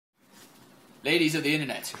Ladies of the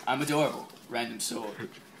internet, I'm adorable. Random sword.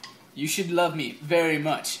 You should love me very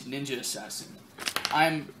much, ninja assassin.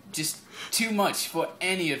 I'm just too much for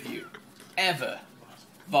any of you. Ever.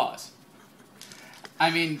 Vaz.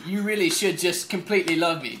 I mean, you really should just completely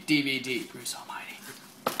love me, DVD, Bruce Almighty.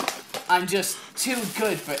 I'm just too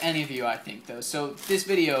good for any of you, I think, though. So this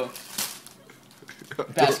video,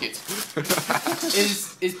 basket,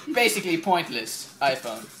 is basically pointless,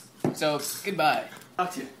 iPhone. So, goodbye.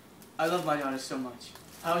 Doctor, I love my daughter so much.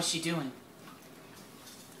 How is she doing?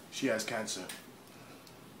 She has cancer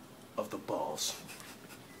of the balls.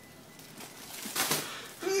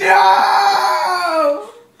 No!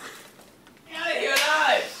 Get out of here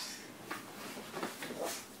alive!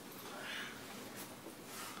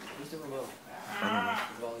 Where's the remote? I don't know.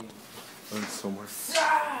 The volume. It's somewhere.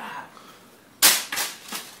 Ah!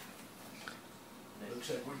 Looks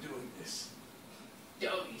like we're doing this.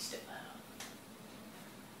 Doggy step out.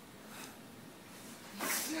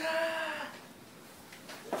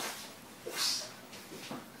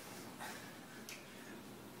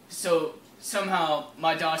 So, somehow,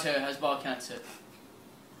 my daughter has ball cancer.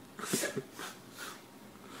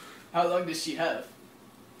 How long does she have?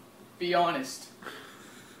 Be honest.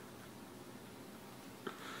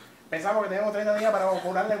 Pensamos que tenemos 30 días para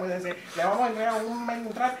curarle, pues le vamos a entregar un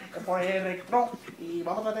menú por el retro y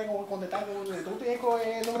vamos a tratar de contestar. ¿Tú tienes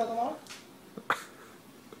el número tomado?